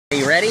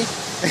ready?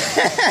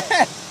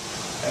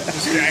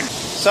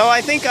 So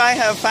I think I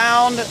have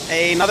found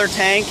another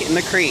tank in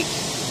the creek.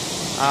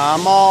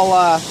 I'm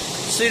all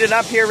suited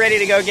up here, ready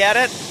to go get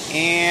it.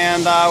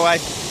 And I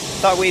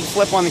thought we'd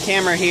flip on the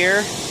camera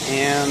here,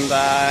 and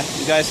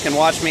you guys can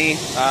watch me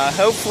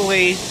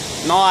hopefully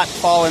not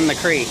fall in the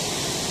creek.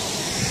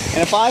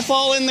 And if I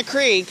fall in the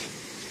creek,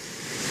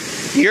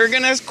 you're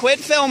gonna quit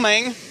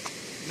filming.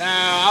 No,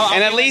 I'll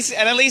at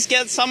least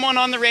get someone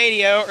on the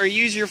radio or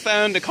use your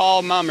phone to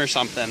call Mom or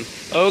something.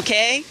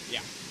 Okay?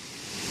 Yeah.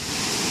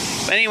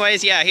 But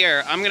anyways, yeah,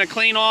 here. I'm gonna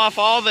clean off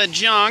all the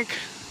junk,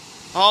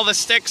 all the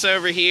sticks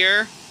over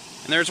here.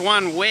 And there's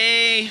one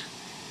way,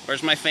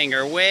 where's my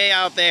finger? Way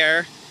out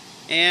there.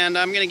 And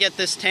I'm gonna get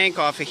this tank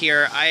off of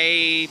here.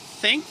 I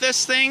think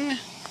this thing,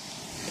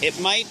 it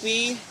might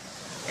be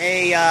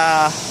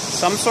a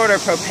some sort of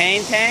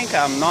propane tank.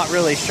 I'm not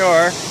really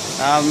sure.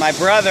 My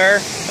brother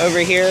over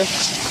here,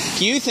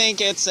 you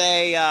think it's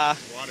a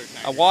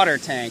water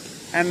tank,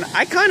 and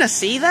I kind of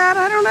see that.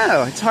 I don't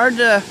know. It's hard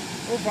to.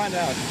 We'll find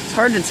out. It's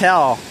hard to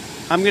tell.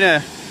 I'm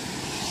gonna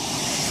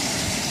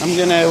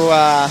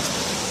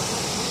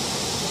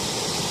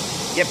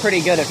get pretty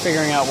good at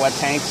figuring out what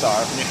tanks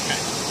are.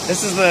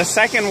 This is the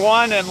second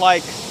one in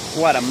like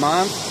what, a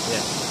month?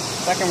 Yeah.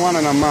 Second one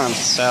in a month.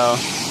 So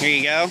here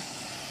you go.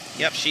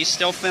 Yep, she's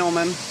still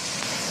filming.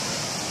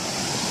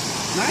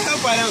 And I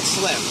hope I don't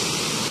slip.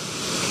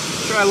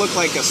 I'm sure I look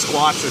like a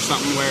squatch or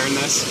something wearing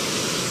this.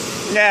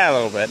 Yeah, a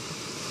little bit.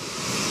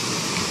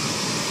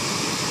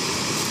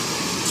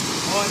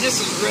 Oh, and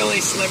this is really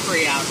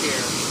slippery out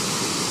here.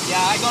 Yeah,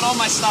 I got all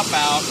my stuff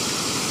out.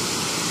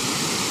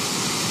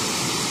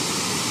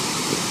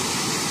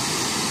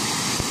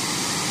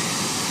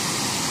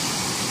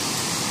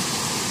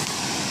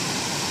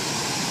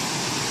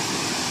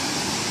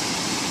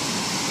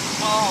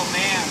 Oh,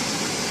 man.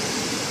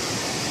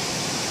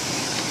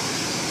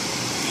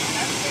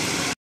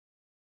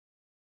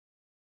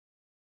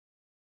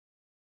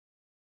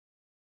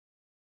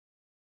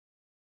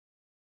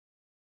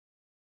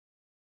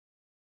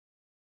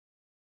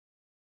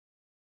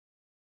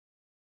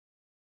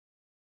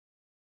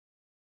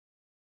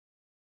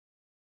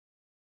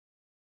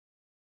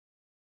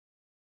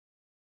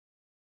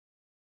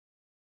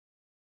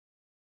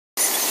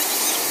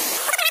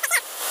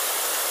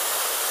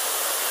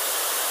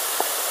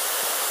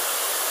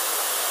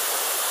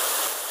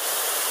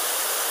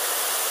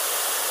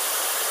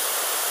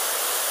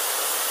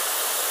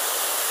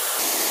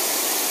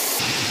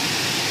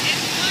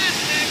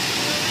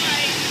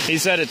 He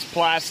said it's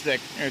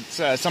plastic.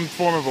 It's some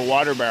form of a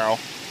water barrel.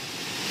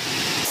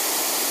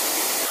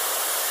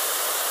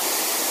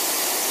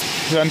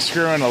 He's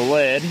unscrewing a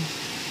lid.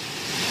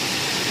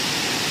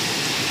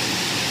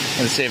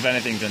 Let's see if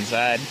anything's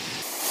inside.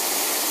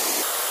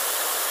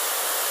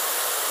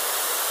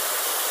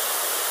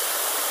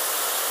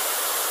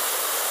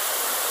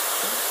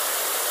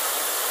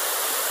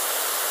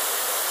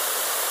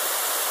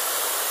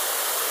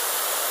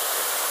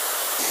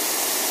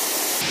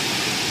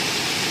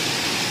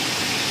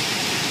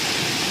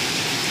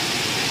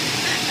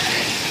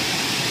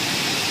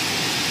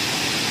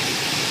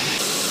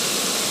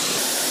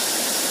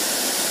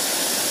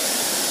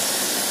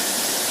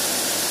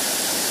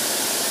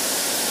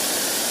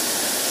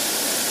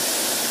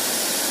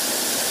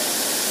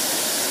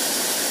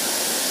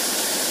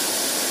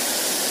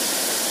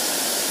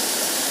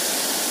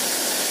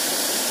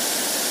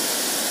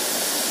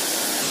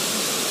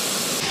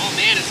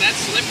 Man, is that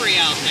slippery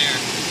out there?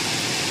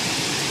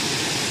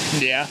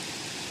 Yeah.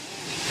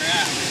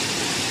 Crap.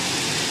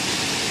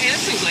 Hey,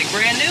 this thing's like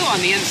brand new on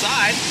the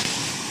inside.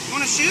 You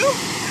want a shoe?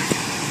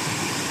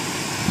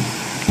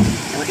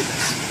 Hey, look at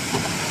this.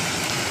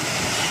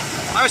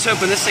 I was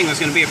hoping this thing was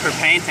going to be a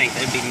propane tank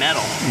that would be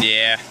metal.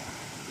 Yeah.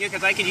 Yeah,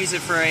 because I could use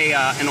it for a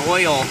an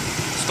oil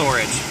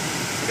storage.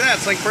 Look at that,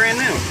 it's like brand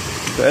new.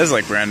 That is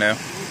like brand new.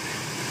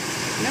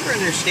 I never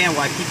understand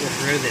why people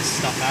throw this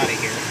stuff out of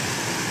here.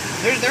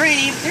 There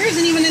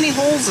isn't even any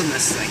holes in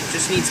this thing. It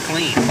just needs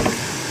clean.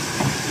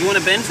 You want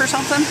a bin for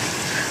something?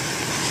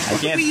 What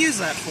do we use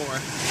that for?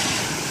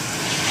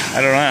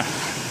 I don't know.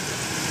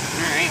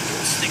 Alright,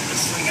 we'll stick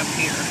this thing up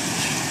here.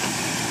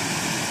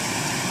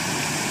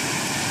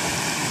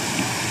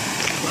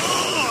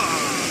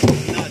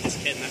 No, just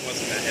kidding. That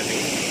wasn't that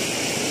heavy.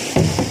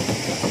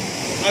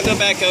 I'll go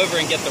back over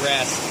and get the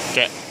rest.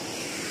 Okay.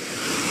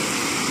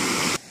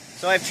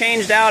 So I've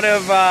changed out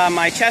of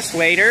my chest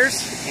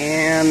waders,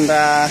 and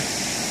I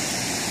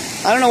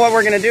don't know what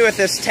we're going to do with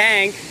this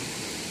tank.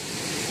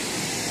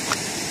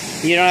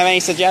 You don't have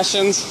any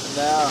suggestions?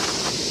 No.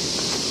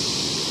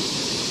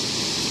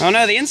 Oh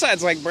no, the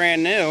inside's like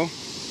brand new. I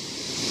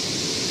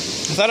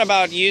thought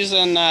about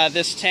using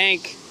this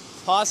tank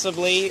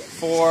possibly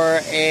for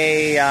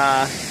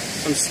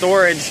some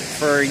storage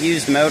for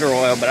used motor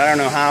oil, but I don't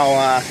know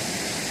how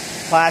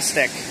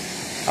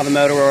how the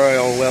motor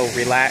oil will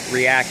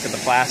react to the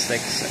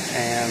plastics.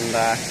 And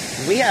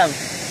we have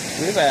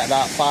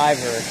about 5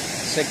 or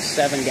 6,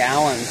 7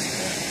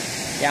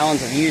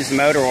 gallons of used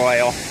motor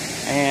oil,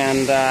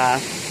 and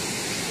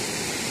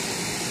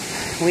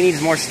we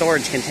need more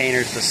storage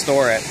containers to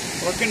store it.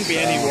 Well, it couldn't be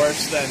any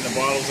worse than the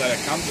bottles that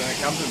it comes in.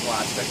 It comes in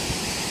plastic.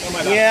 It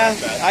might not Yeah,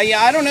 affect that.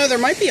 I don't know. There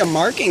might be a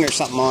marking or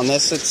something on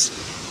this.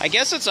 I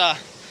guess it's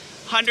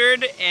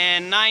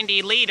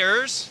 190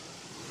 liters.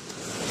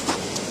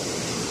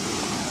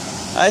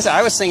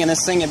 I was thinking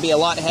this thing would be a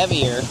lot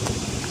heavier.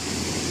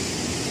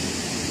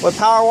 With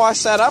power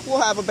wash that up,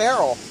 we'll have a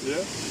barrel.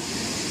 Yeah.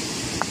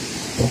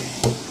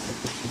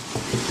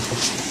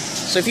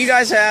 So if you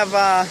guys have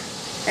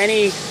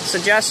any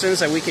suggestions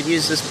that we could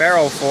use this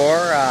barrel for,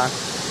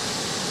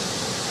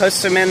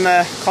 post them in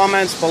the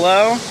comments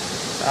below.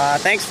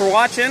 Thanks for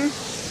watching.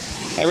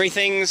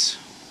 Everything's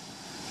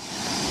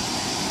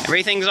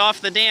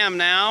off the dam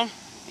now,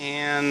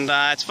 and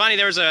it's funny.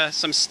 There was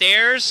some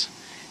stairs.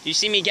 You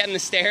see me getting the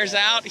stairs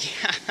out?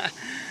 Yeah.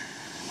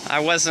 I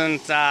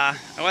wasn't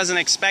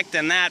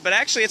expecting that, but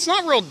actually, it's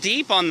not real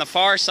deep on the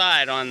far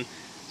side.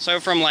 So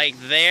from like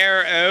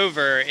there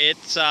over,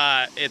 it's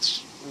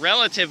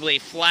relatively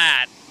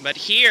flat. But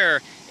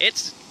here,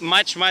 it's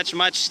much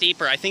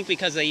steeper. I think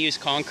because they use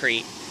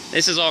concrete.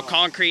 This is all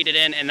concreted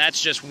in, and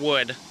that's just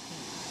wood.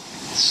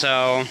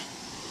 So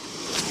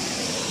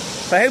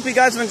I hope you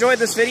guys have enjoyed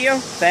this video.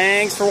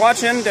 Thanks for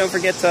watching. Don't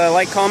forget to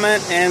like,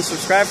 comment, and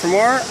subscribe for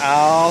more.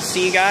 I'll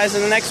see you guys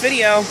in the next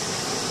video.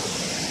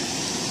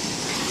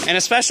 And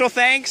a special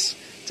thanks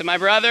to my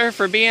brother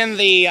for being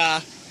the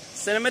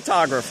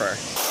cinematographer.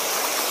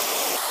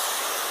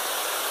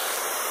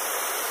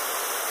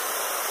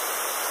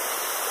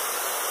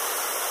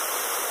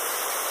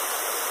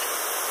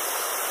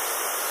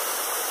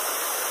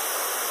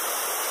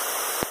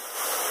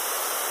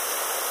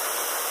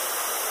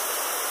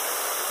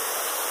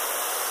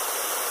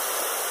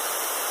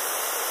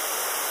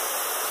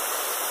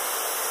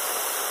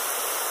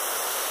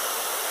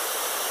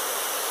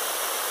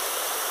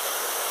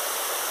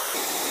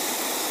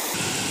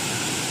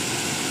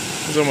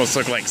 These almost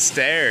look like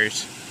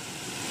stairs.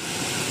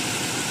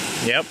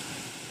 Yep.